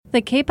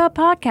The K-Pop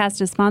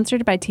podcast is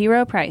sponsored by T.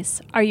 Rowe Price.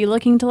 Are you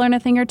looking to learn a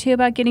thing or two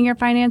about getting your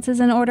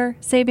finances in order,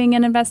 saving,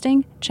 and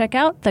investing? Check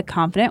out The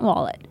Confident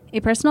Wallet,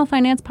 a personal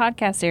finance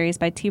podcast series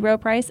by T. Rowe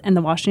Price and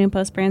the Washington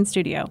Post brand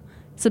studio.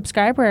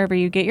 Subscribe wherever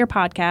you get your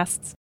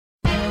podcasts.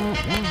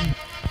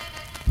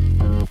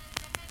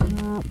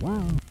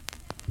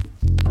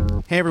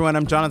 Hey everyone,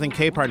 I'm Jonathan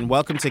Capehart, and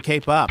welcome to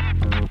Cape Up.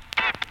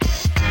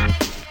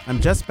 I'm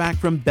just back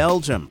from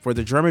Belgium for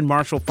the German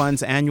Marshall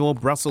Fund's annual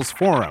Brussels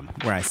Forum,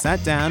 where I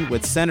sat down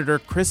with Senator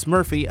Chris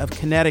Murphy of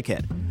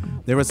Connecticut.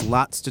 There was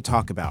lots to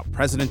talk about.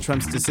 President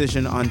Trump's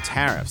decision on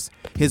tariffs,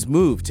 his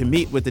move to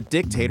meet with the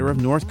dictator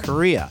of North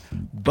Korea.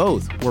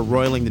 Both were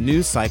roiling the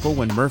news cycle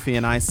when Murphy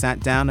and I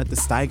sat down at the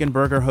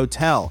Steigenberger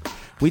Hotel.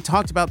 We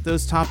talked about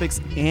those topics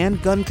and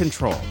gun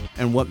control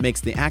and what makes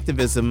the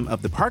activism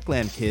of the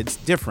Parkland kids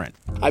different.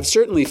 I've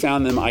certainly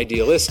found them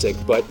idealistic,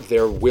 but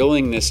their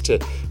willingness to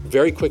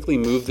very quickly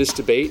move this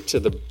debate to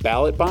the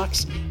ballot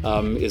box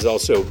is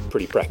also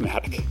pretty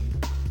pragmatic.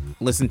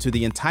 Listen to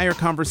the entire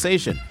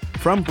conversation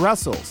from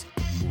Brussels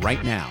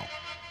right now.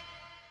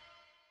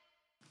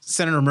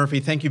 Senator Murphy,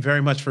 thank you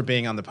very much for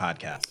being on the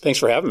podcast. Thanks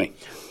for having me.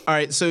 All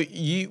right, so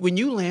when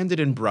you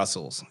landed in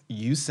Brussels,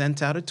 you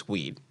sent out a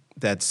tweet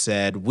that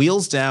said,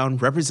 "Wheels down,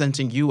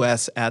 representing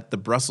U.S. at the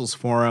Brussels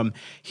Forum,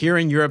 here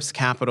in Europe's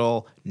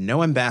capital,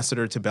 no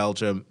ambassador to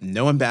Belgium,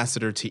 no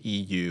ambassador to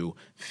EU,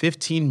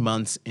 15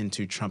 months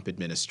into Trump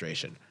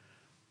administration."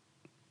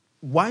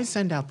 Why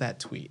send out that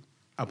tweet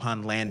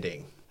upon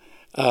landing?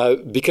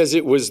 Because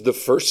it was the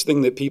first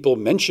thing that people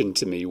mentioned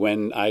to me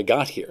when I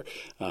got here.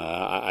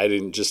 I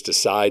didn't just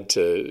decide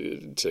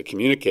to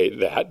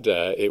communicate that.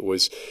 It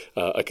was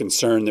a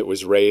concern that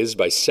was raised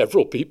by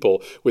several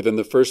people within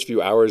the first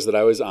few hours that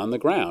I was on the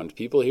ground.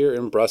 People here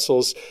in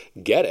Brussels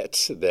get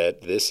it,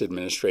 that this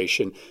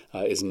administration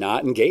is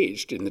not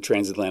engaged in the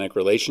transatlantic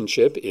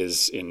relationship,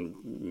 is in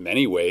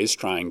many ways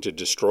trying to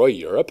destroy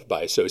Europe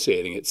by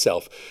associating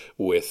itself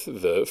with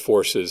the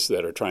forces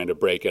that are trying to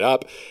break it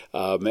up.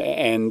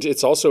 And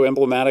it's also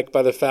emblematic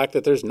by the fact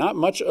that there's not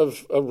much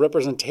of a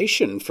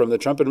representation from the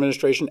Trump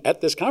administration at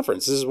this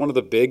conference. This is one of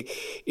the big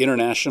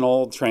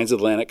international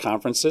transatlantic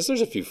conferences.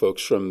 There's a few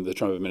folks from the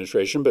Trump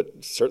administration,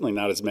 but certainly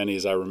not as many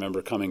as I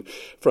remember coming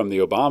from the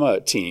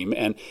Obama team.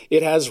 And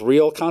it has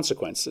real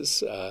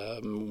consequences.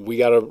 We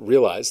got to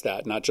realize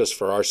that, not just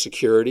for our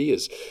security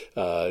as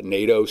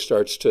NATO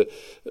starts to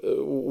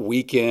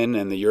weaken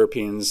and the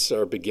Europeans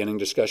are beginning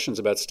discussions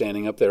about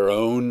standing up their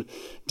own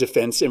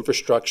defense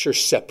infrastructure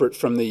separate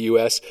from the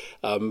U.S.,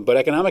 but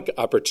economic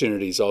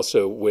opportunities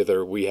also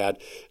wither. We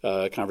had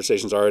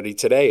conversations already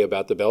today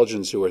about the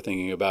Belgians who are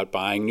thinking about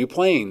buying new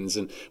planes,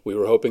 and we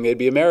were hoping they'd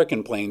be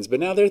American planes, but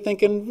now they're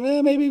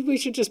thinking, maybe we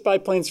should just buy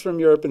planes from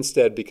Europe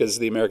instead because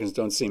the Americans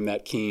don't seem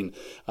that keen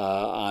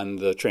on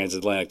the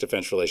transatlantic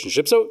defense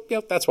relationship. So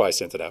that's why I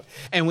sent it out.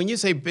 And when you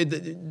say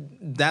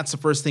that's the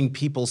first thing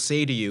people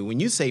say to you, when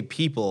you say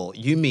people,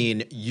 you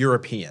mean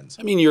Europeans?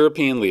 I mean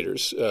European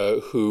leaders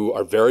who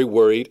are very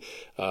worried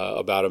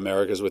about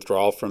America's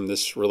withdrawal from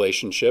this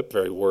relationship,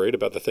 very worried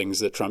about the things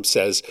that Trump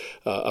says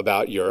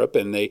about Europe,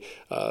 and they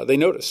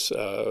notice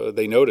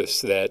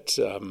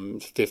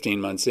that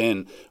 15 months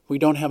in, we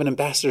don't have an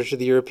ambassador to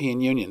the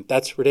European Union.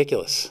 That's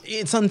ridiculous.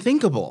 It's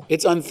unthinkable.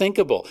 It's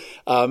unthinkable.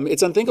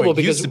 It's unthinkable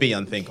because it used to be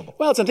unthinkable.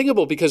 Well, it's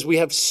unthinkable because we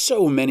have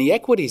so many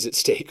equities at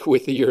stake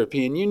with the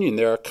European Union.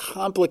 There are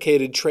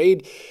complicated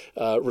trade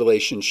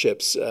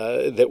relationships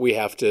that we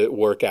have to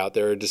work out.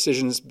 There are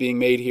decisions being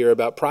made here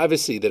about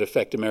privacy that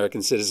affect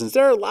American citizens.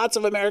 There are lots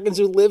of Americans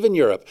who live in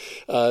Europe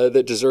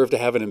that deserve to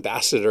have an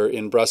ambassador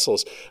in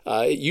Brussels.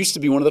 It used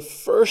to be one of the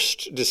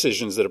first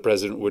decisions that a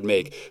president would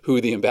make, who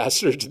the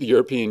ambassador to the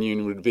European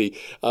Union would be.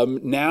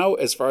 Now,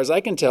 as far as I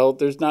can tell,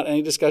 there's not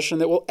any discussion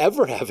that we'll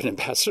ever have an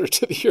ambassador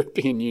to the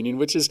European Union,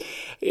 which is,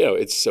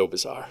 it's so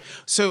bizarre.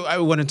 So I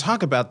want to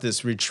talk about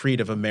this retreat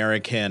of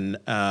American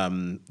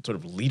sort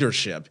of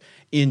leadership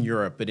in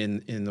Europe, but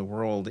in the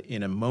world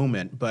in a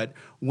moment. But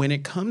when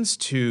it comes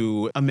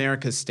to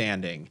America's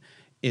standing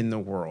in the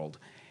world,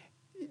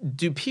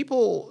 do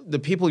the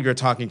people you're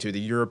talking to, the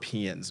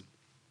Europeans,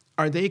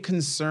 are they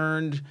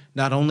concerned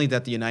not only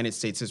that the United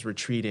States is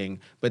retreating,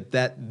 but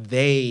that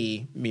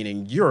they,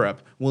 meaning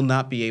Europe, will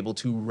not be able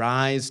to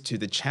rise to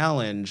the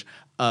challenge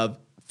of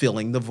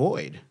filling the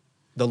void,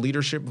 the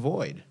leadership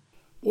void?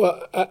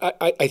 Well,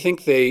 I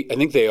think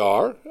they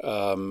are.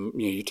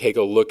 You take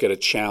a look at a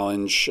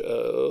challenge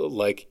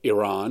like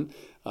Iran.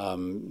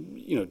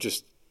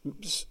 Just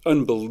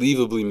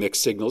unbelievably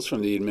mixed signals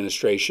from the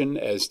administration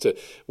as to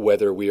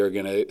whether we are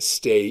going to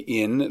stay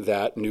in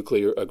that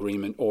nuclear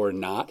agreement or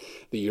not.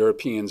 The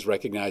Europeans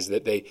recognize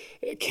that they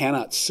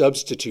cannot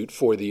substitute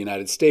for the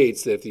United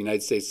States, that if the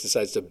United States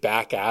decides to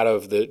back out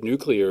of the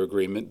nuclear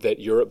agreement, that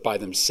Europe by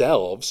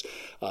themselves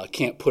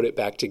can't put it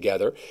back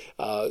together.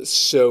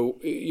 So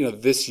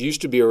this used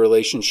to be a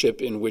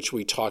relationship in which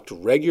we talked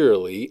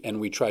regularly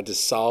and we tried to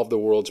solve the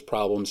world's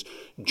problems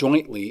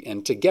jointly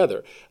and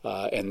together.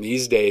 And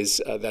these days,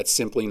 That's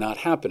simply not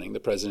happening. The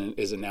president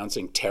is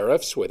announcing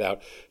tariffs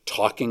without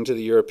talking to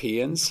the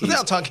Europeans.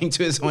 Without talking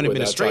to his own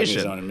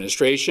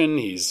administration.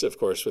 He's, of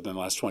course, within the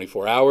last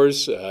 24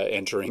 hours,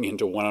 entering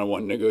into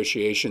one-on-one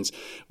negotiations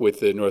with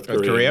the North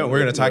Korea. We're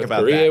going to talk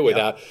about that.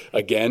 Without,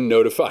 again,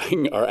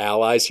 notifying our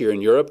allies here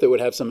in Europe that would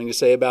have something to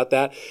say about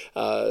that.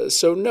 I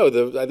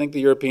think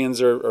the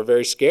Europeans are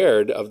very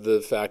scared of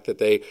the fact that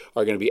they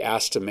are going to be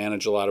asked to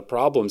manage a lot of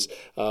problems,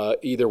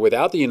 either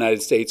without the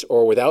United States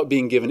or without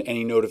being given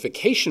any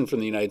notification from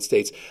the United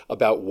States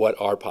about what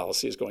our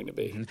policy is going to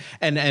be.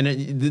 Mm-hmm.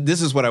 And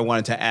this is what I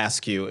wanted to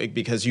ask you,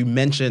 because you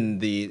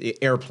mentioned the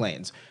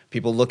airplanes.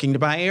 People looking to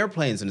buy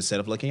airplanes, and instead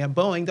of looking at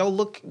Boeing,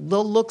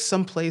 they'll look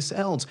someplace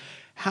else.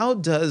 How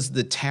does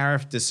the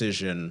tariff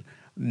decision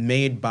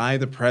made by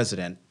the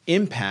president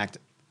impact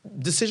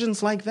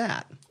decisions like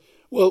that?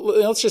 Well,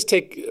 let's just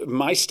take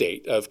my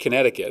state of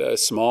Connecticut, a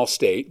small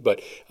state,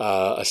 but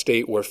a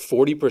state where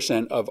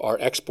 40% of our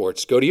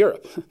exports go to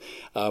Europe.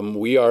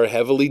 We are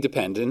heavily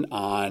dependent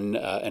on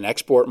an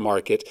export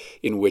market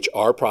in which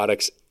our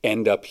products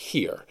end up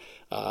here.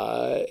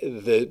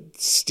 The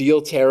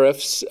steel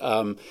tariffs,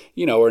 are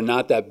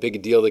not that big a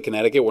deal to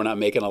Connecticut. We're not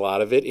making a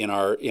lot of it in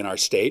our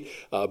state.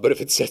 But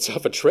if it sets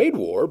off a trade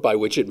war by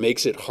which it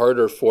makes it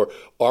harder for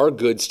our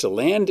goods to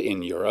land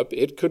in Europe,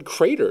 it could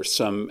crater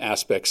some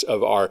aspects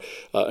of our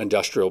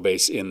industrial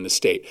base in the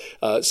state.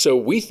 So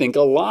we think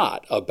a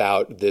lot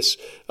about this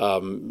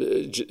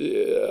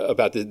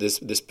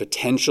this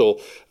potential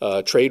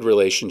trade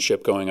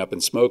relationship going up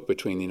in smoke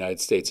between the United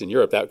States and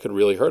Europe. That could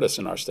really hurt us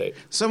in our state.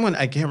 Someone,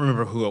 I can't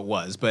remember who it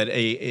was, but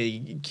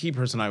a key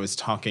person I was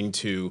talking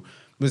to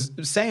was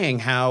saying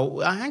how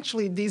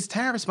actually these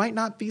tariffs might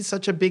not be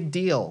such a big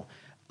deal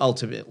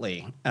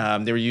ultimately.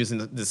 They were using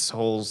this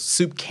whole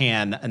soup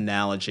can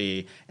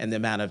analogy and the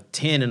amount of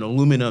tin and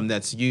aluminum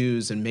that's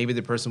used, and maybe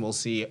the person will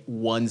see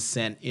 1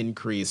 cent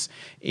increase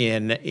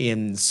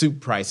in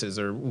soup prices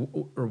or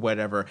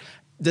whatever.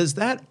 Does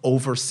that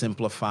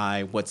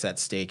oversimplify what's at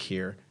stake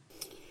here?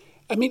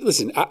 I mean,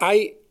 listen,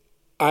 I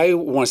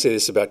want to say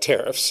this about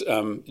tariffs.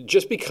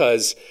 Just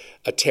because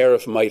a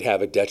tariff might have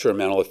a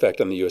detrimental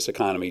effect on the U.S.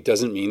 economy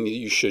doesn't mean that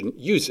you shouldn't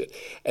use it.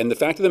 And the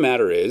fact of the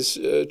matter is,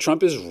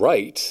 Trump is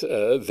right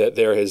that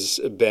there has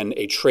been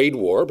a trade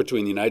war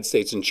between the United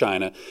States and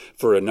China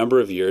for a number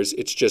of years.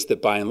 It's just that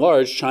by and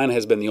large, China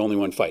has been the only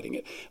one fighting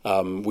it.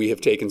 We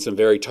have taken some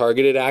very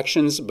targeted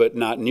actions, but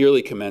not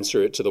nearly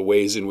commensurate to the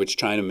ways in which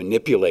China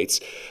manipulates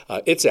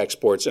its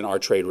exports and our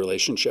trade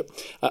relationship.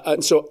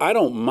 And so I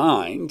don't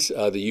mind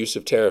the use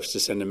of tariffs to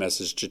send a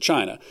message to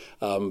China,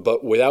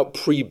 but without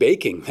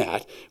pre-baking that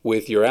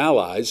with your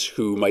allies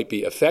who might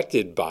be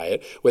affected by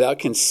it, without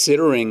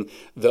considering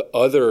the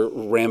other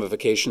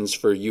ramifications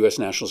for U.S.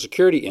 national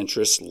security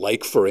interests,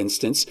 like, for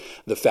instance,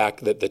 the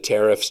fact that the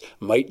tariffs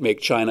might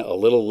make China a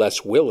little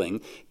less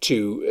willing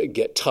to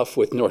get tough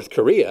with North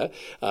Korea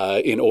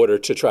in order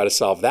to try to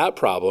solve that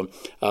problem,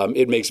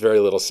 it makes very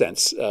little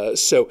sense.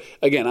 So,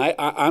 again,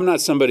 I'm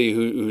not somebody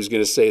who's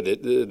going to say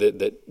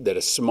that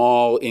a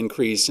small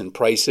increase in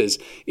prices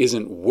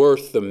isn't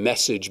worth the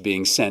message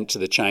being sent to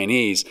the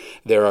Chinese.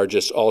 There are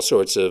just all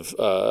sorts of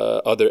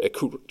other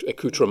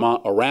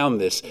accoutrements around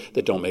this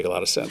that don't make a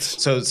lot of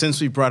sense. So since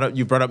you brought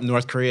up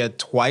North Korea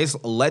twice,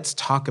 let's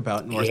talk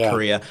about North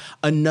Korea,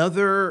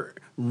 another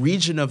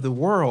region of the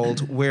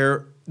world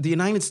where the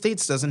United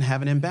States doesn't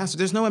have an ambassador.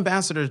 There's no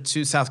ambassador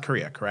to South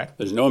Korea, correct?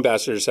 There's no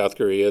ambassador to South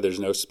Korea. There's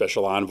no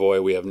special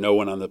envoy. We have no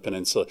one on the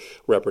peninsula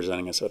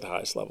representing us at the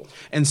highest level.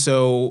 And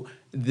so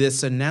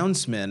this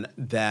announcement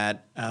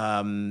that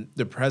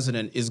the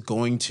president is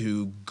going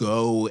to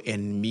go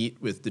and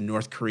meet with the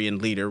North Korean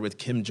leader, with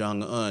Kim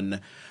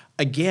Jong-un,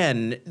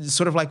 again,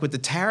 sort of like with the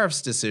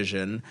tariffs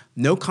decision,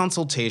 no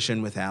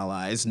consultation with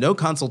allies, no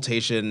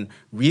consultation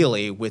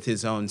really with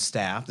his own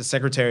staff. The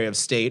Secretary of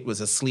State was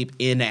asleep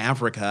in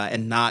Africa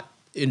and not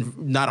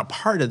a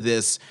part of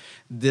this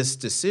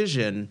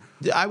decision.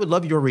 I would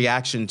love your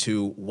reaction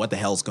to what the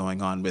hell's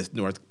going on with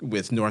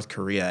North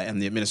Korea and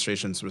the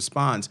administration's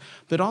response,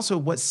 but also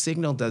what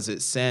signal does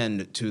it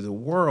send to the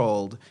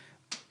world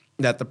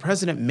that the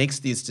president makes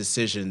these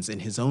decisions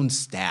and his own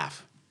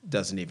staff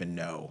doesn't even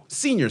know,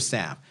 senior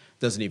staff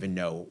doesn't even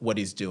know what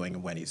he's doing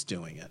and when he's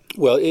doing it?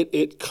 Well,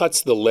 it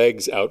cuts the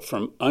legs out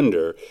from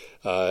under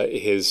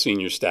his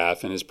senior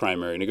staff and his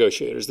primary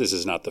negotiators. This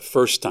is not the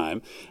first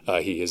time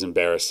he has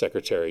embarrassed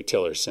Secretary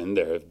Tillerson.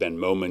 There have been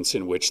moments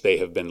in which they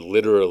have been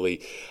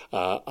literally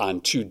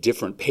on two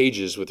different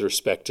pages with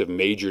respect to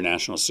major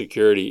national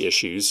security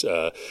issues,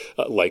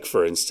 like,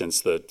 for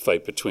instance, the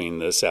fight between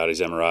the Saudis,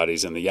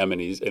 Emiratis, and the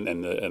Yemenis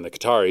and the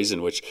Qataris,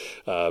 in which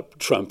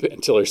Trump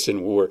and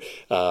Tillerson were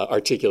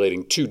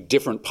articulating two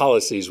different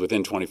policies within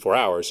 24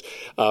 hours.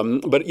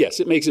 But yes,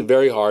 it makes it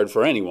very hard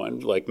for anyone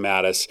like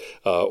Mattis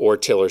or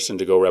Tillerson person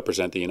to go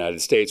represent the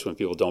United States when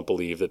people don't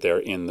believe that they're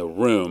in the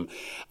room.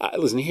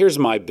 Listen, here's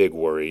my big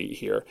worry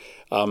here.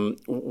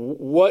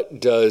 What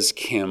does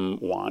Kim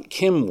want?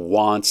 Kim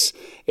wants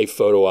a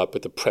photo op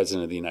with the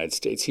President of the United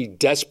States. He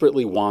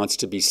desperately wants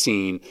to be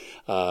seen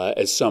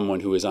as someone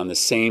who is on the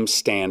same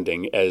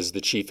standing as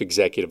the chief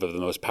executive of the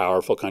most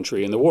powerful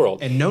country in the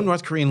world. And no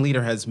North Korean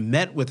leader has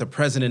met with the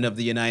President of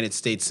the United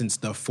States since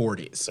the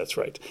 40s. That's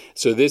right.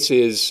 So this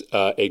is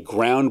a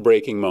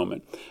groundbreaking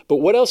moment. But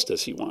what else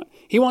does he want?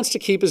 He wants to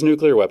keep his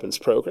nuclear weapons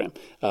program.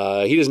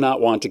 He does not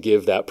want to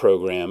give that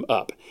program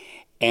up.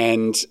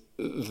 And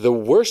the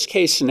worst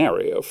case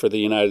scenario for the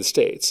United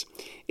States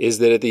is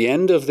that at the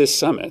end of this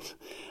summit,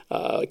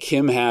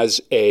 Kim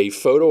has a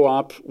photo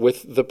op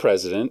with the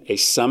president, a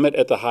summit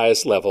at the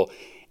highest level,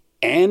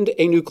 and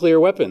a nuclear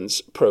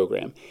weapons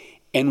program.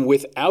 And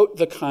without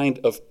the kind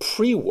of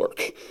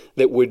pre-work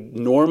that would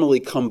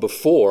normally come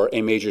before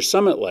a major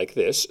summit like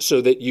this,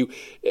 so that you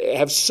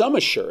have some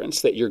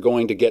assurance that you're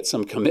going to get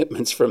some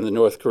commitments from the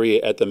North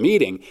Korea at the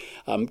meeting,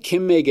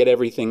 Kim may get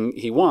everything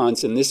he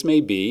wants, and this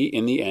may be,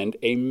 in the end,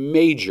 a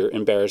major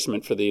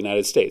embarrassment for the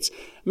United States.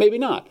 Maybe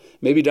not.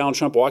 Maybe Donald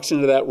Trump walks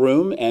into that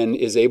room and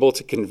is able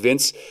to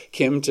convince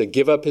Kim to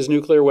give up his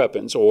nuclear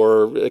weapons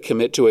or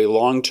commit to a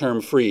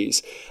long-term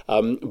freeze.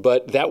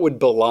 But that would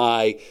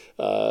belie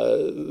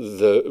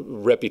the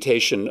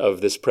reputation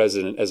of this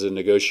president as a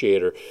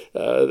negotiator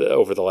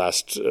over the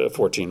last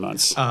 14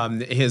 months.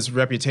 His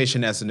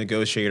reputation as a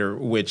negotiator,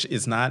 which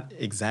is not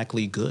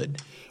exactly good.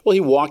 Well,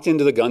 he walked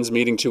into the guns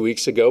meeting 2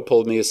 weeks ago,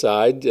 pulled me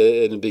aside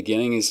in the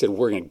beginning. He said,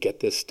 "We're going to get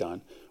this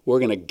done. We're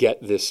going to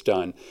get this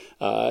done."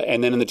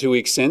 And then in the 2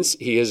 weeks since,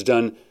 he has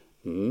done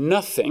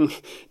nothing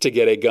to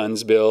get a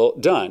guns bill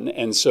done.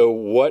 And so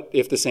what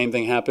if the same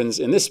thing happens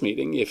in this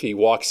meeting? If he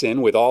walks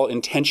in with all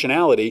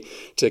intentionality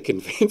to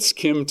convince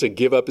Kim to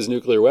give up his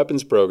nuclear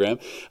weapons program,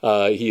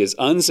 he is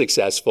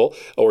unsuccessful,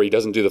 or he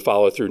doesn't do the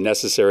follow-through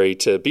necessary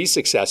to be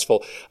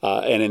successful,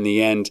 and in the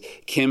end,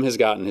 Kim has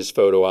gotten his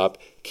photo op,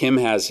 Kim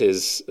has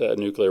his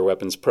nuclear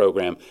weapons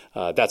program.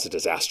 That's a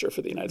disaster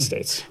for the United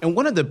States. And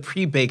one of the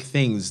pre-baked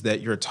things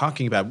that you're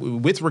talking about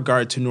with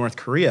regard to North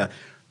Korea,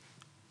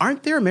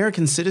 aren't there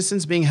American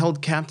citizens being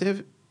held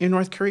captive in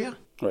North Korea?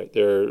 Right.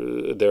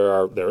 There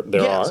are.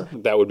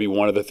 That would be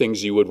one of the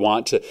things you would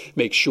want to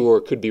make sure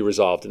could be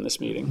resolved in this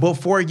meeting.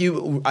 Before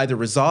you either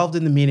resolved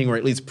in the meeting or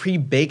at least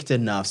pre-baked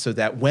enough so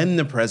that when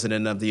the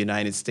President of the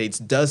United States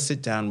does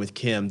sit down with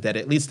Kim, that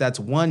at least that's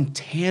one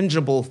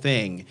tangible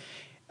thing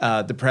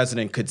the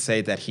president could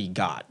say that he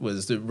got,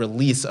 was the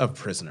release of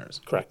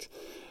prisoners. Correct.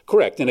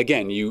 And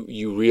again,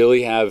 you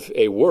really have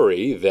a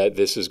worry that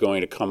this is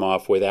going to come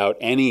off without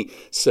any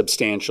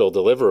substantial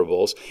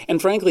deliverables.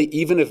 And frankly,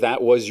 even if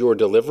that was your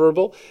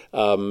deliverable,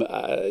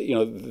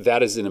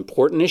 that is an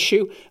important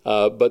issue.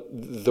 But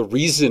the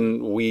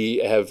reason we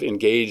have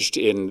engaged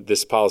in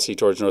this policy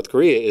towards North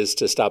Korea is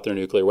to stop their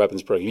nuclear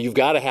weapons program. You've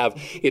got to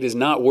it is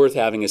not worth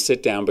having a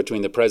sit down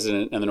between the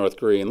president and the North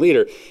Korean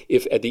leader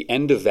if at the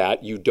end of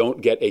that you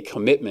don't get a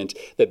commitment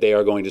that they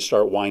are going to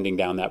start winding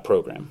down that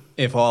program.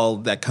 If all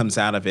that comes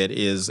out of it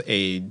is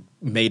a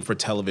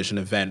made-for-television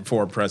event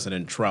for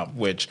President Trump,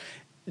 which,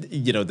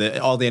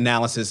 all the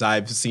analysis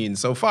I've seen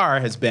so far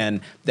has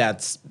been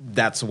that's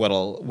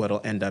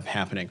what'll end up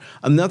happening.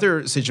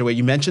 Another situation,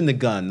 you mentioned the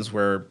guns,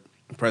 where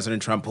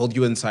President Trump pulled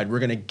you inside, we're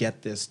going to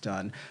get this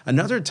done.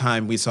 Another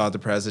time we saw the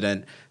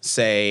president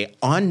say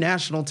on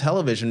national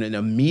television in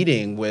a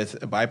meeting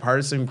with a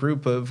bipartisan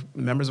group of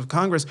members of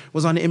Congress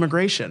was on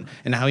immigration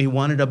and how he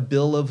wanted a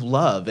bill of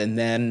love, and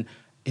then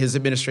his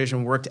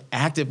administration worked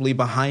actively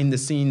behind the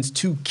scenes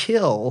to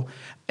kill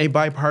a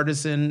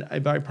bipartisan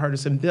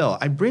bill.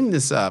 I bring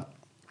this up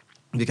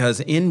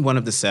because in one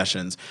of the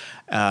sessions,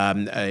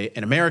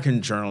 an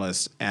American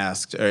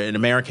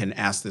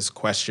asked this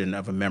question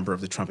of a member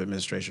of the Trump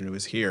administration who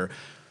was here.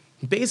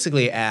 He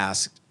basically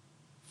asked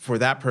for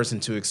that person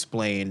to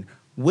explain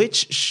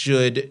which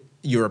should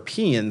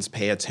Europeans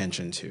pay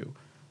attention to,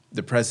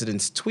 the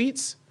president's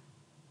tweets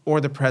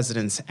or the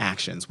president's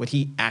actions, what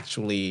he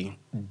actually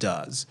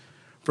does.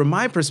 From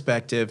my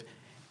perspective,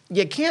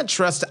 you can't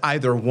trust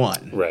either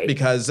one, right?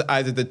 Because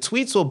either the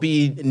tweets will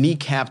be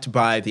kneecapped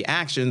by the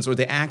actions, or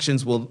the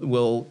actions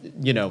will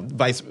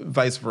vice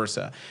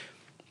versa.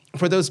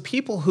 For those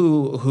people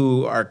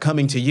who are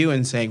coming to you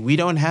and saying, we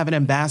don't have an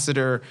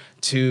ambassador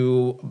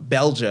to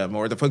Belgium,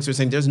 or the folks who are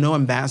saying there's no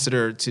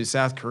ambassador to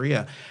South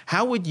Korea,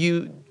 how would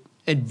you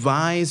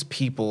advise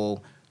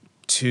people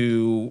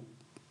to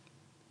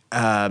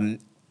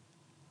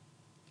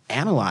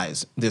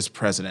analyze this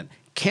president?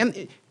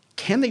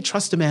 Can they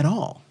trust him at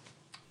all?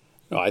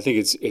 No, I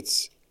think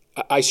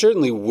I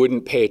certainly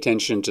wouldn't pay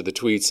attention to the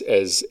tweets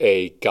as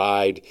a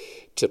guide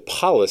to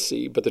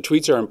policy, but the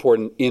tweets are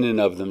important in and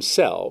of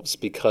themselves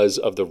because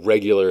of the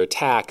regular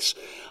attacks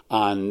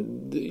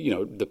on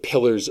the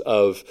pillars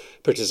of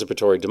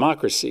participatory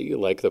democracy,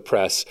 like the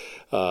press,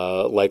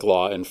 like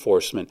law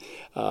enforcement.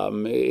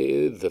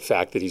 The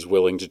fact that he's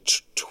willing to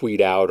tweet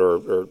out or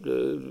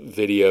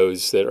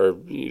videos that are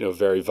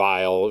very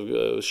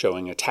vile,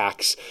 showing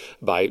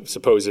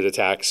supposed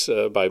attacks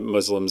by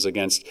Muslims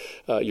against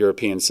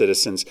European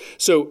citizens.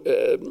 So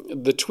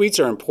the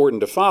tweets are important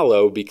to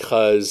follow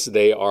because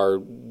they are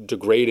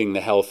degrading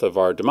the health of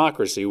our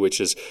democracy, which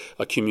is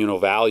a communal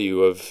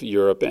value of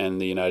Europe and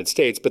the United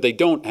States. But they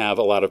don't have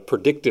a lot of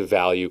predictive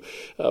value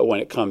when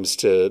it comes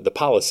to the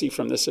policy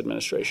from this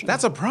administration.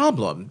 That's a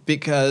problem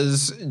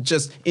because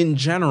just in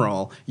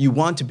general, you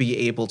want to be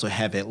able to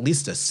have at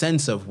least a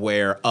sense of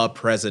where a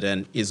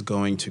president is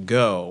going to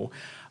go.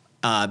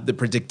 The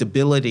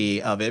predictability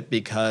of it,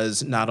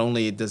 because not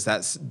only does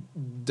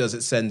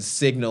it send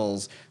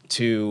signals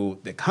to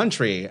the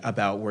country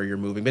about where you're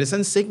moving, but it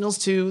sends signals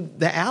to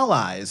the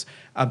allies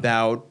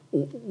about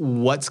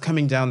what's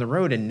coming down the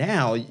road. And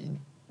now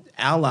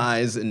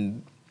allies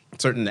and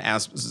certain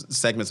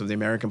segments of the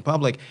American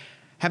public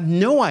have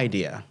no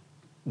idea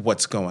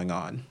what's going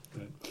on.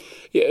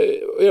 Yeah,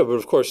 but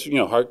of course,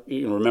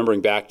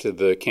 remembering back to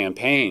the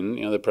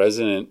campaign, the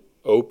president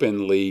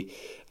openly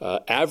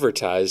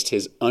advertised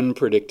his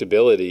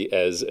unpredictability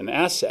as an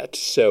asset.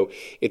 So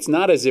it's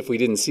not as if we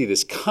didn't see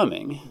this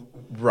coming.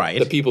 Right.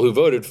 The people who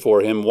voted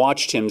for him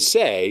watched him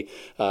say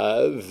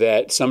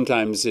that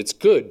sometimes it's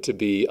good to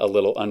be a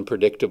little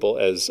unpredictable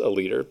as a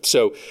leader.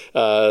 So,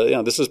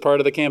 this was part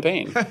of the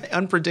campaign.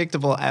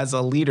 Unpredictable as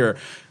a leader,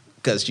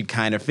 because you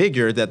kind of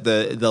figure that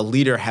the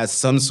leader has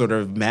some sort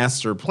of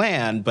master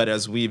plan. But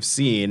as we've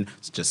seen,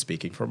 just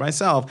speaking for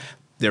myself,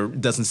 there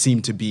doesn't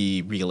seem to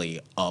be really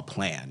a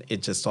plan.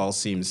 It just all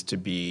seems to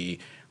be,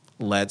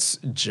 let's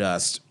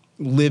just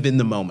live in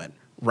the moment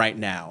right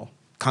now.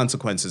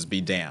 Consequences be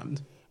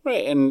damned.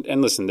 Right,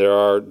 and listen, there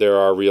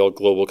are real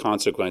global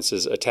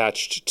consequences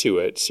attached to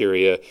it.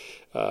 Syria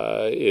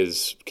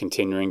is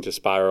continuing to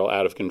spiral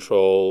out of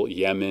control.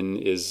 Yemen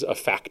is a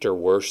factor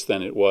worse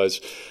than it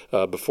was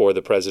before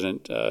the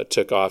president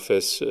took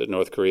office.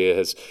 North Korea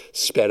has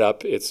sped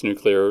up its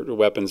nuclear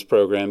weapons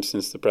program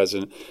since the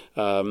president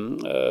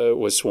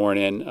was sworn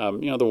in.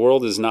 The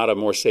world is not a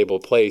more stable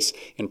place,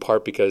 in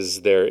part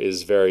because there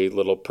is very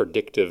little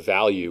predictive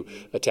value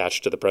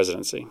attached to the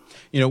presidency.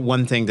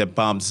 One thing that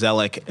Bob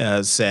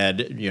Zoellick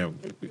said,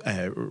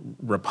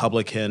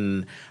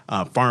 Republican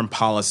foreign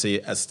policy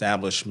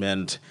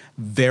establishment,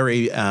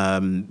 very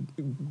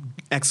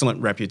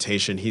excellent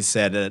reputation. He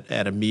said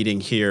at a meeting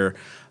here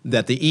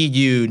that the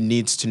EU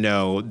needs to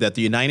know that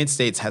the United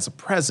States has a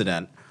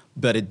president,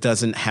 but it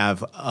doesn't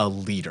have a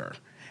leader.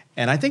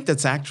 And I think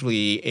that's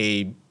actually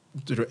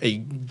a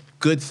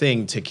good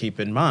thing to keep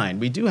in mind.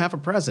 We do have a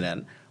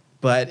president,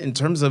 but in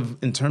terms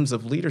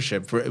of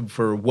leadership,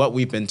 for what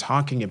we've been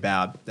talking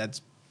about, that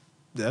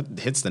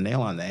hits the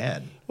nail on the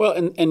head. Well,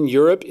 and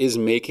Europe is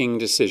making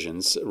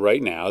decisions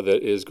right now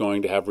that is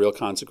going to have real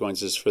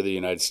consequences for the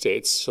United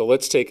States. So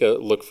let's take a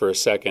look for a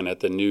second at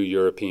the new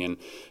European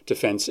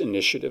Defense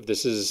Initiative.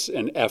 This is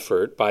an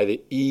effort by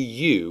the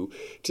EU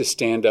to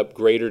stand up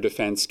greater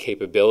defense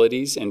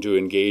capabilities and to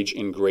engage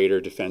in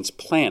greater defense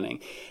planning.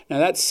 Now,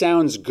 that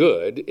sounds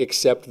good,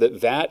 except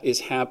that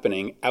is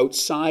happening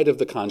outside of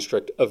the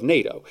construct of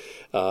NATO.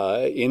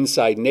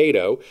 Inside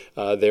NATO,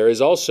 there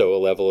is also a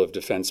level of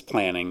defense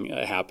planning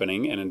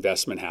happening and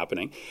investment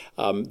happening.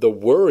 The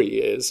worry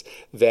is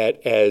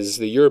that as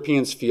the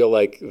Europeans feel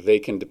like they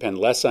can depend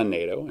less on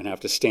NATO and have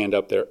to stand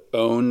up their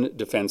own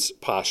defense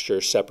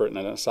posture separate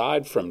and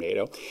aside from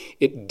NATO,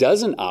 it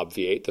doesn't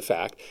obviate the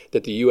fact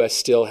that the U.S.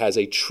 still has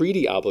a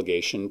treaty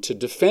obligation to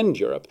defend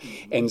Europe.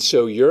 And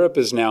so Europe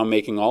is now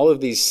making all of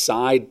these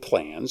side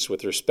plans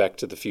with respect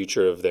to the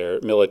future of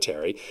their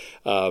military,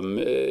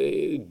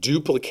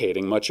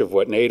 duplicating much of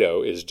what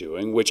NATO is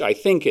doing, which I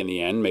think in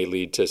the end may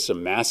lead to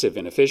some massive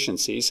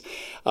inefficiencies.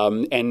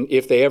 And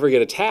if they ever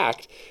get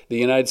attacked, the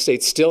United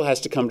States still has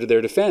to come to their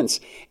defense.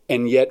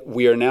 And yet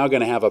we are now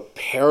going to have a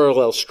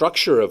parallel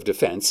structure of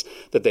defense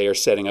that they are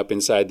setting up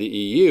inside the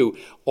EU.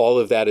 All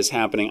of that is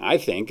happening, I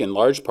think, in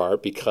large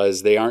part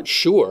because they aren't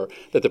sure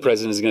that the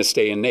president is going to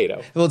stay in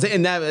NATO. Well,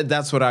 and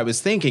that's what I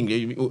was thinking.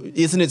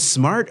 Isn't it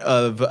smart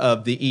of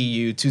the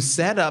EU to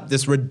set up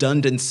this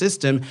redundant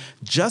system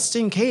just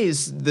in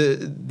case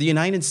the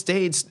United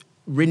States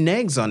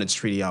reneges on its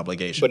treaty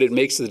obligation? But it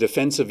makes the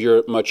defense of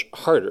Europe much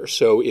harder.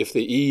 So if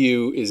the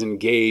EU is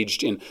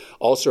engaged in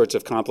all sorts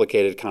of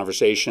complicated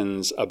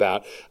conversations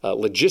about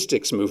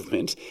logistics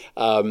movement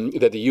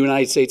that the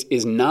United States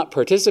is not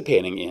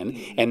participating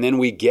in, and then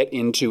we get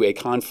into a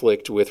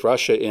conflict with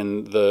Russia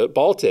in the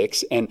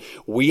Baltics, and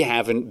we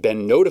haven't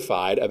been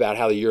notified about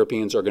how the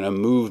Europeans are going to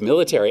move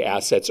military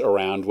assets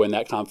around when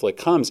that conflict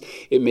comes,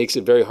 it makes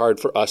it very hard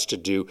for us to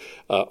do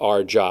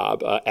our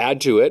job.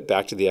 Add to it,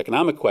 back to the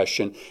economic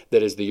question, that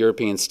that as the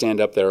Europeans stand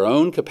up their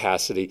own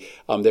capacity,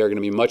 they're going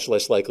to be much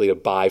less likely to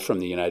buy from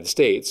the United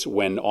States.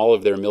 When all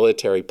of their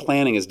military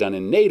planning is done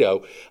in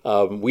NATO,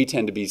 we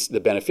tend to be the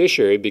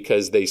beneficiary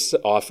because they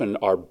often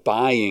are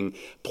buying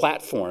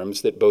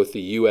platforms that both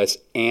the U.S.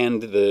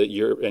 and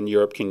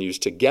Europe can use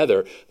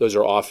together. Those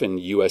are often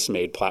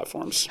U.S.-made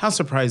platforms. How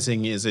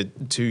surprising is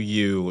it to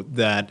you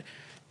that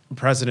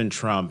President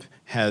Trump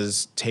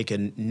has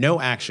taken no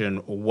action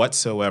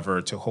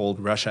whatsoever to hold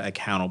Russia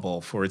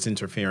accountable for its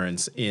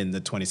interference in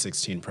the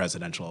 2016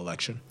 presidential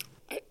election?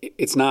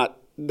 It's not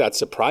that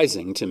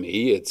surprising to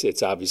me.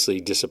 It's obviously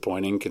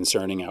disappointing,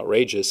 concerning,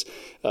 outrageous.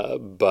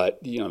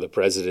 But the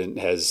president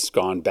has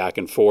gone back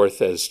and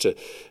forth as to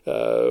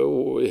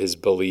his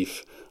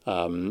belief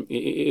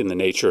in the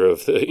nature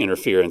of the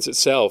interference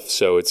itself.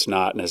 So it's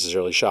not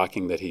necessarily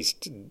shocking that he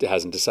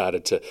hasn't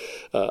decided to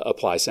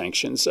apply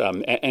sanctions.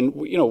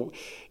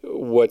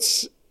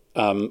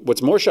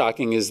 What's more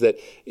shocking is that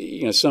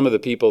some of the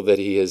people that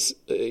he has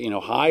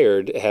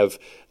hired have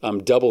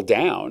doubled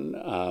down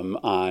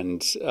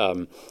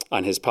on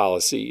his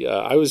policy.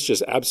 I was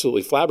just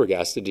absolutely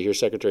flabbergasted to hear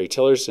Secretary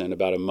Tillerson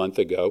about a month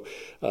ago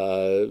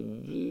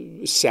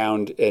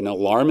sound an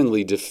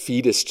alarmingly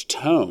defeatist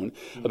tone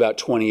about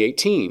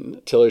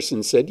 2018.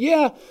 Tillerson said,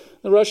 "Yeah,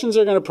 the Russians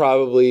are going to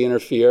probably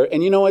interfere.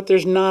 And you know what?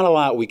 There's not a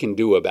lot we can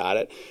do about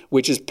it,"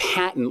 which is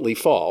patently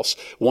false.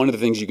 One of the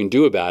things you can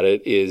do about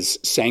it is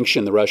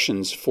sanction the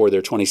Russians for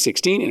their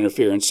 2016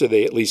 interference so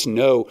they at least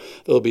know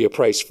there'll be a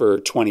price for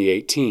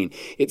 2018.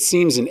 It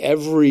seems in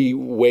every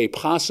way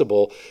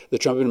possible the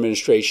Trump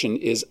administration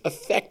is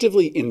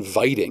effectively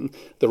inviting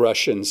the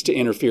Russians to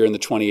interfere in the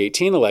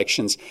 2018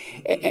 elections.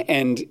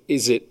 And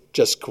is it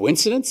just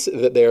coincidence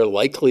that they're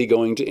likely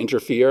going to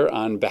interfere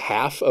on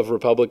behalf of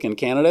Republican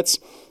candidates?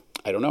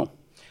 I don't know.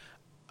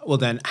 Well,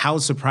 then, how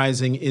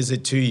surprising is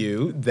it to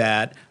you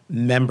that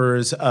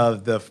members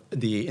of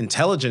the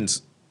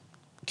intelligence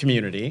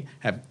community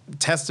have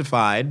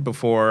testified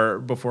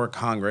before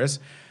Congress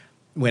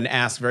when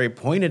asked very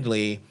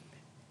pointedly,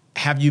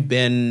 have you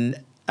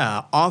been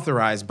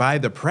authorized by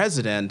the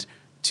president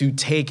to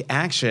take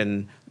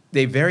action?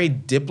 They very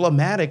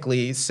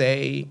diplomatically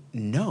say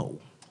no.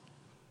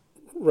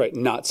 Right.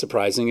 Not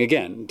surprising.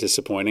 Again,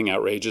 disappointing,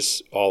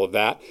 outrageous, all of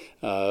that.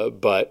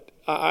 But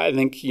I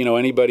think,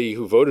 anybody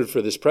who voted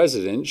for this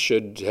president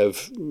should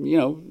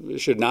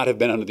not have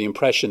been under the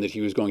impression that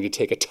he was going to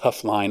take a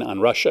tough line on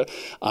Russia,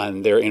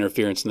 on their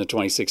interference in the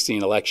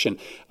 2016 election,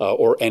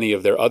 or any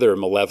of their other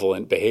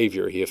malevolent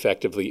behavior. He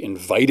effectively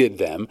invited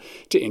them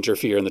to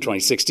interfere in the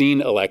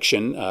 2016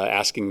 election,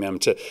 asking them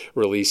to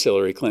release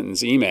Hillary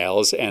Clinton's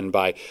emails, and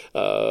by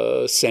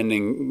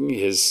sending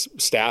his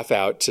staff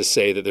out to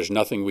say that there's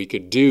nothing we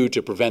could do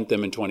to prevent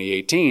them in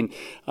 2018,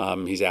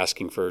 he's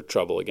asking for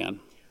trouble again.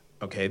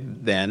 Okay,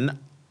 then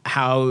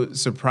how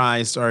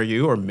surprised are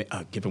you, or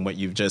given what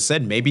you've just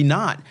said, maybe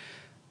not,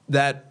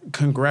 that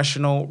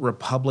congressional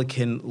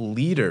Republican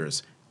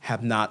leaders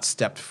have not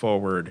stepped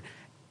forward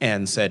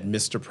and said,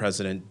 Mr.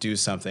 President, do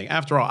something?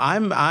 After all,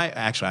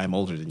 I'm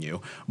older than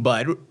you,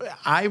 but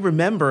I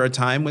remember a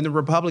time when the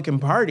Republican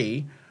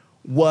Party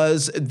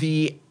was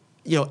the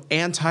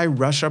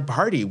anti-Russia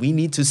party. We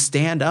need to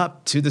stand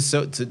up to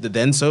the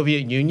then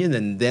Soviet Union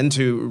and then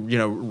to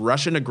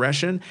Russian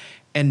aggression.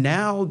 And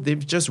now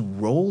they've just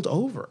rolled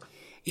over.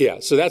 Yeah,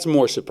 so that's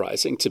more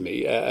surprising to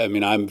me.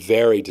 I'm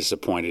very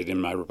disappointed in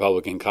my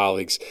Republican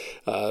colleagues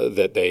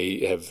that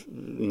they have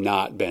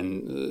not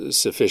been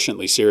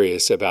sufficiently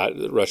serious about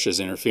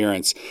Russia's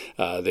interference.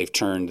 They've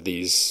turned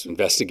these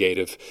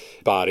investigative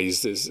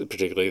bodies,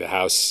 particularly the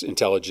House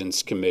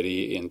Intelligence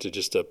Committee, into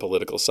just a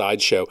political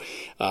sideshow.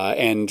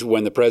 And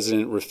when the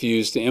president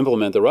refused to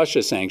implement the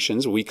Russia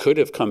sanctions, we could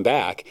have come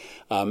back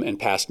and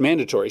passed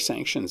mandatory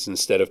sanctions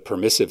instead of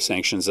permissive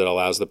sanctions that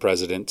allows the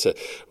president to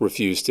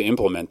refuse to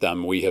implement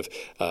them. We have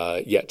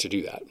yet to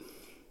do that.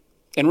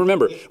 And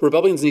remember,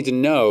 Republicans need to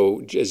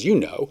know, as you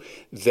know,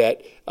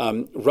 that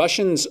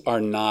Russians are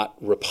not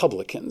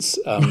Republicans.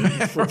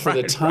 For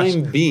the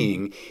time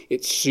being,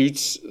 it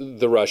suits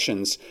the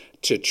Russians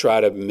to try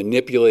to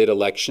manipulate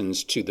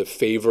elections to the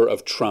favor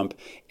of Trump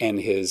and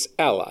his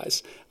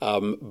allies.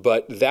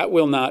 But that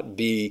will not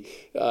be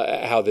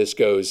how this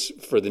goes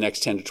for the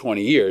next 10 to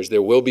 20 years.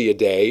 There will be a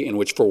day in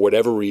which, for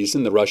whatever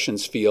reason, the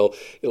Russians feel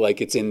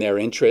like it's in their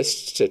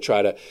interests to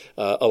try to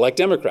elect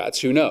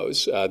Democrats. Who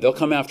knows? They'll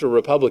come after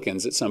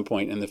Republicans at some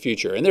point in the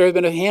future. And there have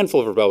been a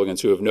handful of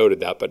Republicans who have noted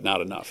that, but not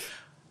enough.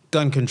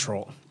 Gun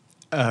control.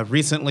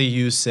 Recently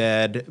you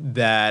said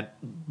that,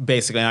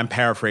 basically, I'm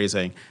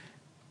paraphrasing,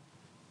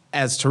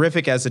 as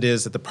terrific as it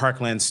is that the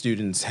Parkland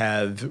students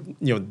have,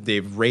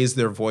 they've raised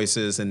their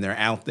voices and they're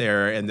out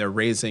there and they're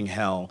raising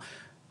hell,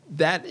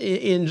 that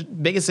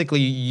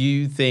basically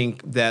you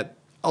think that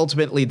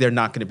ultimately they're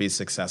not going to be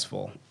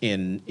successful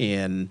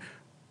in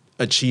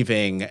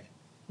achieving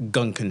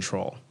gun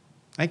control.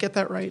 I get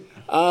that right?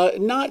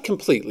 Not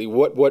completely.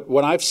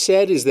 What I've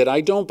said is that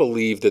I don't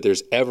believe that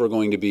there's ever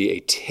going to be a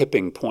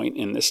tipping point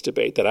in this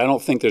debate, that I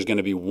don't think there's going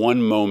to be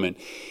one moment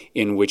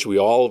in which we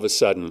all of a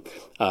sudden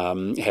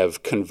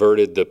have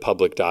converted the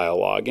public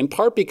dialogue, in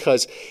part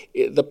because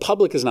the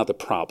public is not the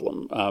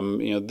problem.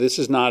 This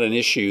is not an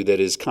issue that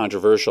is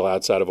controversial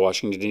outside of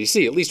Washington,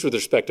 D.C., at least with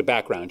respect to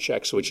background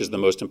checks, which is the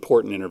most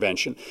important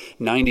intervention.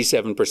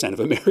 97% of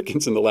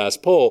Americans in the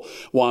last poll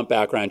want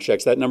background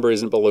checks. That number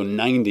isn't below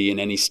 90 in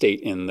any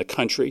state in the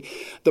country.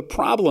 The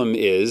problem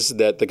is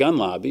that the gun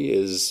lobby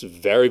is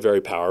very,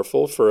 very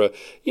powerful for a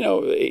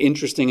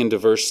interesting and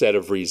diverse set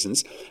of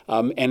reasons.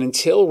 And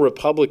until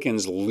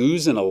Republicans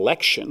lose an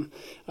election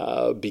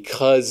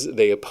because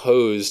they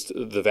opposed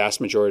the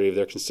vast majority of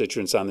their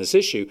constituents on this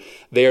issue,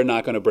 they are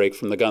not going to break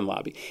from the gun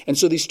lobby. And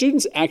so these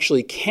students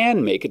actually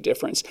can make a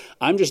difference.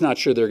 I'm just not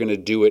sure they're going to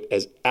do it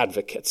as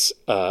advocates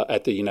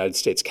at the United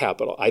States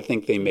Capitol. I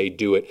think they may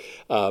do it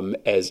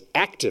as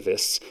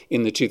activists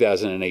in the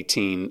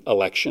 2018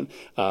 election.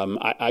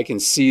 I can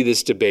see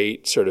this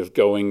debate sort of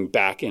going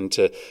back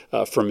into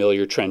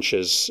familiar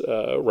trenches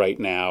right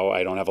now.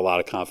 I don't have a lot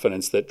of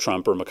confidence that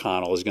Trump or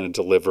McConnell is going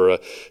to deliver a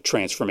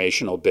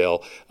transformational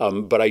bill.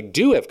 But I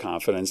do have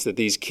confidence that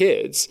these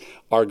kids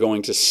are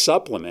going to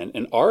supplement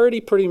an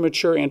already pretty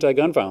mature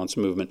anti-gun violence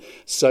movement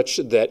such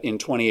that in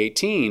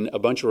 2018, a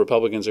bunch of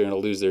Republicans are going to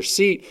lose their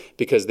seat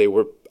because they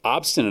were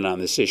obstinate on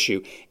this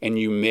issue, and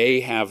you may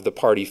have the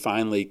party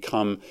finally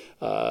come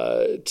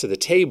to the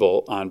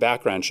table on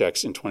background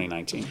checks in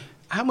 2019.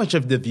 How much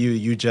of the view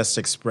you just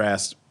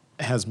expressed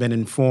has been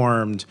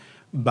informed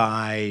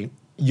by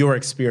your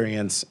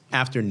experience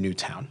after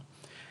Newtown?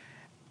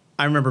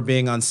 I remember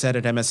being on set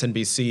at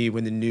MSNBC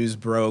when the news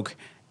broke,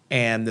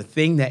 and the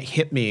thing that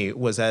hit me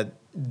was that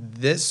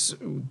this,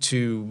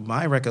 to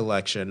my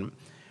recollection,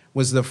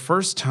 was the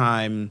first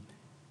time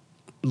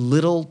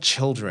little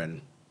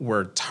children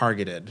were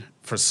targeted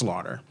for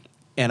slaughter.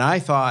 And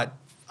I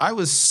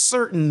was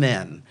certain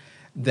then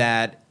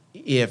that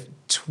if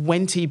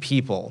 20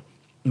 people,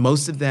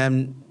 most of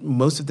them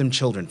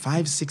children,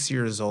 5, 6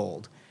 years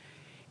old,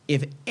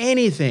 if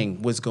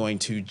anything was going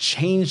to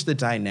change the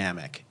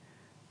dynamic,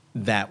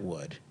 that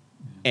would.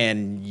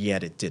 And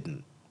yet it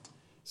didn't.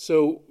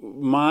 So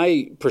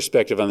my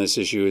perspective on this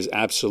issue is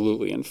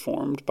absolutely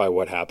informed by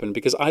what happened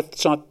because I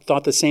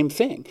thought the same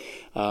thing.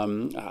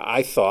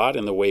 I thought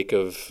in the wake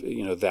of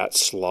that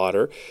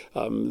slaughter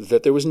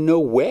that there was no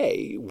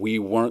way we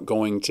weren't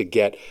going to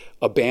get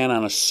a ban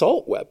on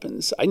assault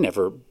weapons. I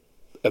never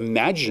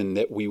imagined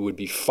that we would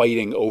be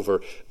fighting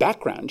over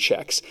background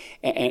checks,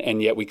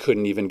 and yet we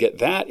couldn't even get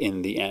that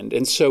in the end.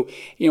 And so,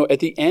 at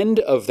the end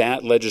of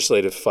that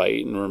legislative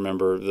fight, and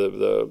remember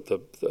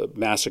the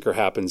massacre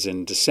happens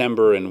in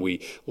December, and we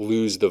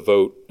lose the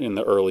vote in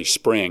the early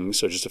spring,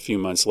 so just a few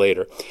months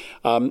later,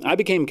 I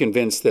became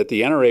convinced that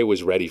the NRA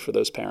was ready for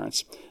those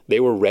parents. They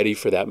were ready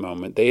for that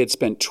moment. They had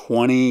spent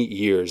 20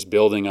 years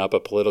building up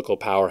a political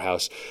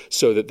powerhouse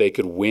so that they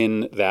could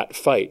win that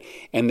fight,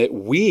 and that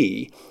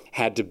we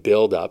had to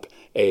build up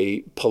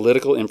a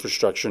political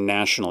infrastructure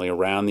nationally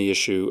around the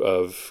issue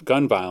of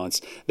gun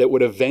violence that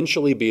would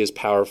eventually be as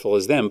powerful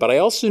as them. But I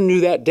also knew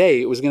that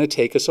day it was going to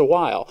take us a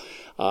while.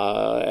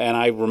 And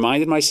I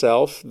reminded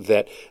myself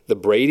that the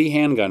Brady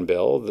handgun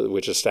bill,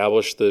 which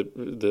established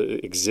the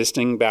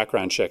existing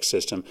background check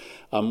system,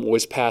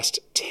 was passed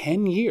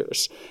 10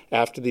 years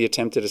after the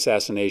attempted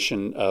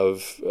assassination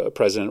of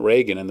President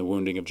Reagan and the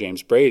wounding of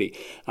James Brady.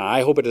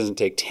 I hope it doesn't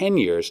take 10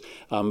 years,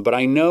 but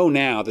I know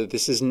now that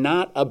this is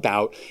not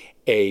about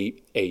a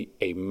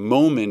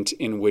moment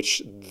in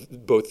which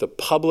both the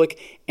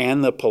public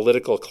and the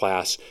political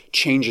class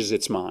changes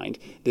its mind.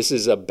 This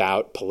is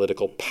about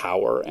political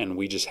power, and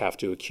we just have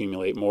to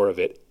accumulate more of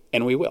it,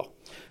 and we will.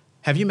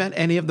 Have you met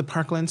any of the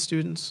Parkland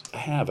students? I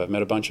have. I've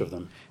met a bunch of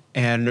them.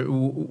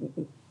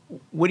 And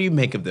what do you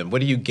make of them? What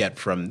did you get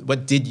from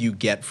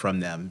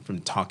them, from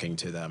talking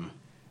to them?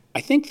 I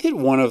think that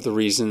one of the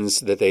reasons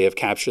that they have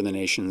captured the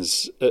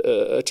nation's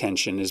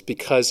attention is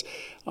because,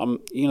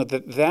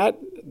 that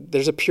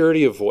there's a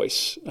purity of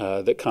voice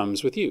that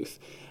comes with youth.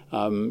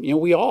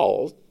 We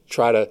all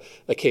try to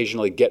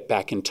occasionally get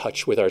back in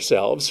touch with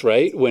ourselves,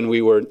 right? When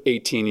we were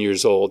 18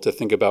 years old, to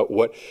think about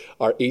what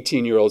our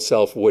 18-year-old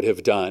self would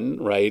have done,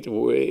 right,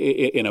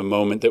 in a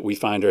moment that we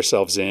find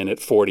ourselves in at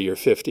 40 or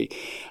 50.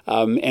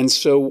 And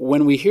so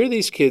when we hear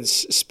these kids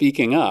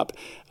speaking up,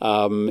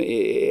 and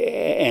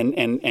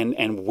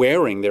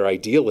wearing their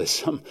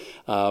idealism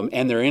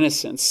and their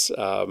innocence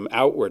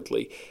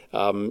outwardly,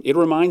 it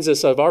reminds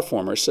us of our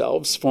former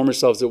selves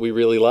that we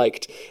really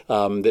liked,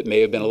 that may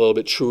have been a little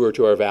bit truer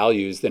to our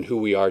values than who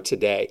we are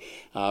today.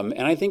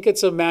 And I think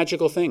it's a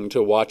magical thing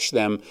to watch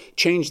them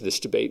change this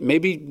debate.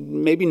 Maybe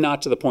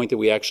not to the point that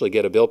we actually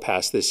get a bill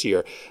passed this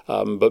year,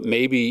 but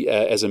maybe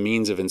as a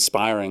means of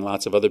inspiring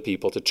lots of other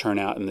people to turn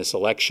out in this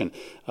election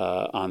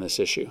on this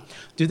issue.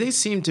 Do they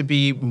seem to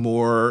be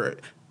more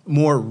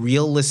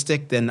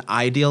realistic than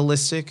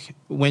idealistic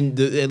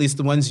at least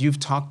the ones you've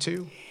talked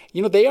to?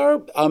 They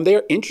are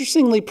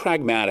interestingly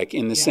pragmatic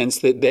in the sense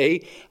that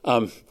they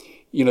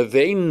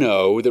they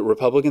know that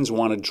Republicans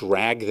want to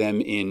drag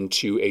them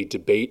into a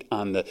debate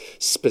on the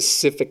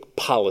specific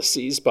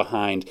policies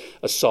behind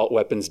assault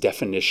weapons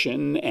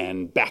definition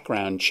and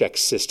background check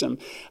system.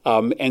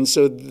 And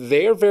so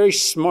they're very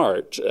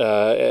smart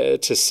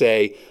to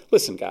say,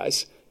 listen,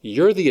 guys,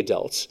 you're the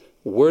adults,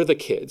 we're the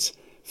kids.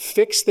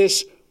 Fix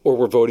this or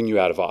we're voting you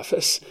out of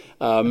office.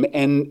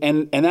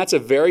 And that's a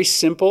very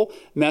simple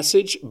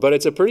message, but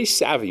it's a pretty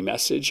savvy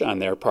message on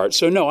their part.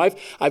 So no,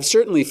 I've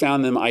certainly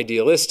found them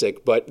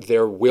idealistic, but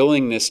their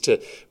willingness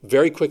to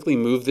very quickly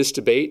move this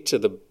debate to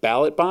the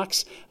ballot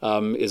box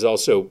is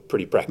also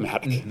pretty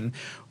pragmatic. Mm-hmm.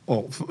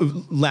 Well,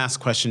 last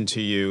question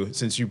to you,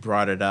 since you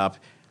brought it up.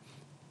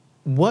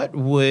 What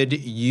would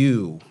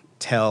you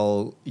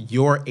tell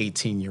your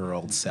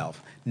 18-year-old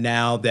self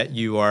now that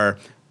you are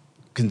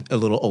a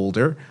little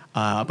older,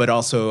 but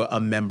also a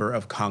member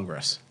of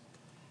Congress?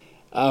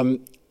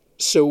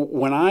 So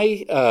when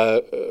I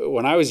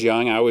was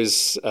young, I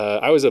was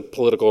a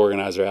political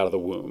organizer out of the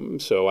womb.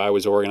 So I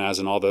was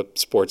organizing all the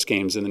sports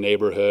games in the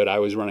neighborhood. I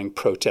was running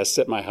protests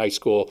at my high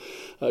school,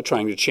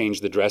 trying to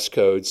change the dress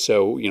code.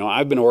 So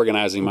I've been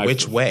organizing my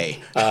which way?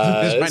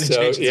 Dress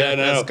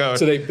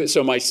code.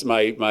 So when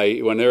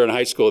they were in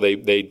high school,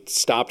 they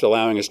stopped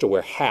allowing us to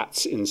wear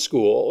hats in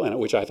school, and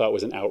which I thought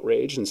was an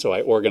outrage. And so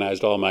I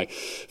organized all my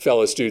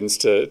fellow students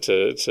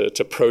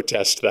to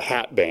protest the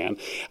hat ban.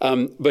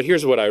 But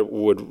here's what I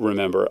would remember.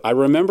 I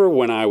remember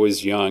when I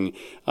was young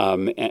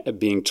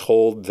being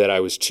told that I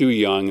was too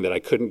young, that I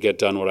couldn't get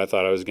done what I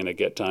thought I was going to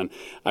get done.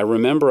 I don't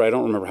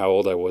remember how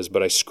old I was,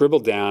 but I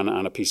scribbled down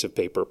on a piece of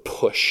paper,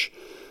 push,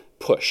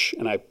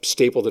 and I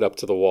stapled it up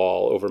to the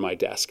wall over my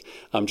desk,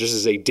 just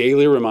as a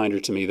daily reminder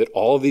to me that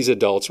all of these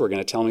adults were going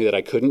to tell me that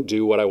I couldn't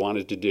do what I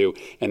wanted to do,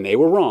 and they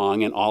were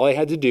wrong, and all I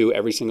had to do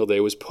every single day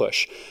was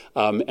push.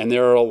 And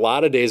there are a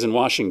lot of days in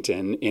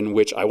Washington in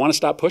which I want to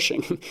stop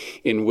pushing,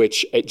 in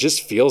which it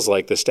just feels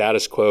like the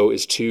status quo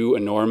is too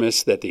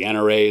enormous, that the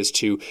NRA is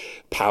too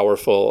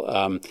powerful.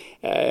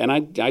 And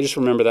I just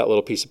remember that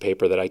little piece of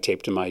paper that I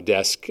taped to my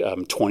desk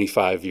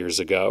 25 years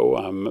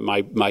ago.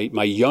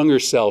 My younger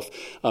self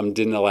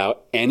didn't allow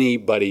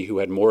anybody who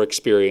had more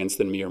experience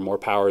than me or more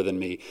power than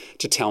me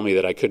to tell me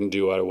that I couldn't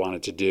do what I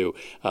wanted to do.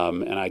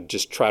 And I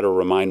just try to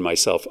remind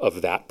myself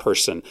of that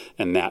person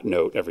and that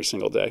note every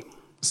single day.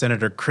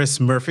 Senator Chris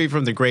Murphy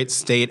from the great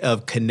state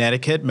of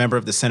Connecticut, member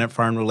of the Senate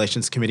Foreign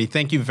Relations Committee.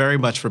 Thank you very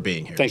much for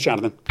being here. Thanks,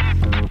 Jonathan.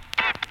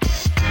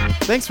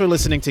 Thanks for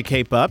listening to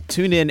Cape Up.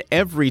 Tune in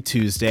every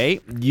Tuesday.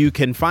 You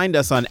can find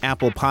us on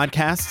Apple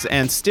Podcasts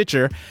and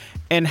Stitcher.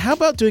 And how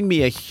about doing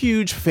me a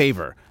huge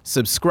favor?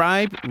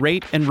 Subscribe,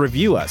 rate, and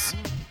review us.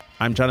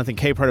 I'm Jonathan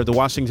Capehart of The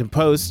Washington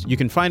Post. You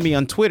can find me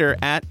on Twitter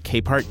at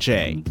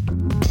CapehartJ.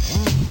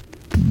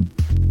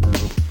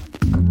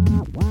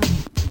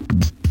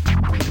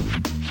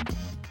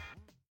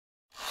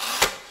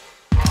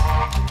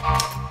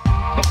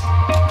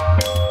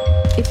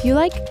 If you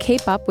like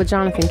Cape Up with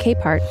Jonathan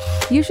Capehart,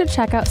 you should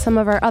check out some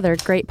of our other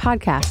great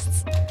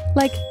podcasts,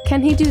 like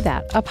Can He Do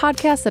That?, a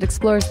podcast that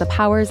explores the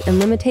powers and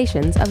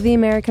limitations of the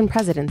American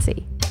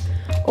presidency.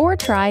 Or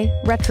try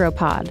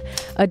Retropod,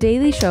 a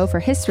daily show for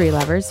history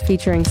lovers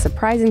featuring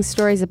surprising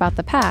stories about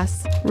the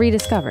past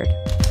rediscovered.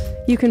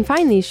 You can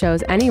find these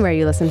shows anywhere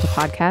you listen to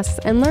podcasts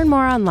and learn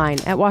more online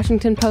at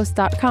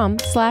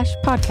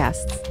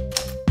washingtonpost.com/podcasts.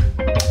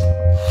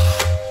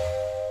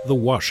 The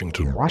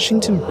Washington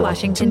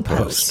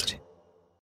Post.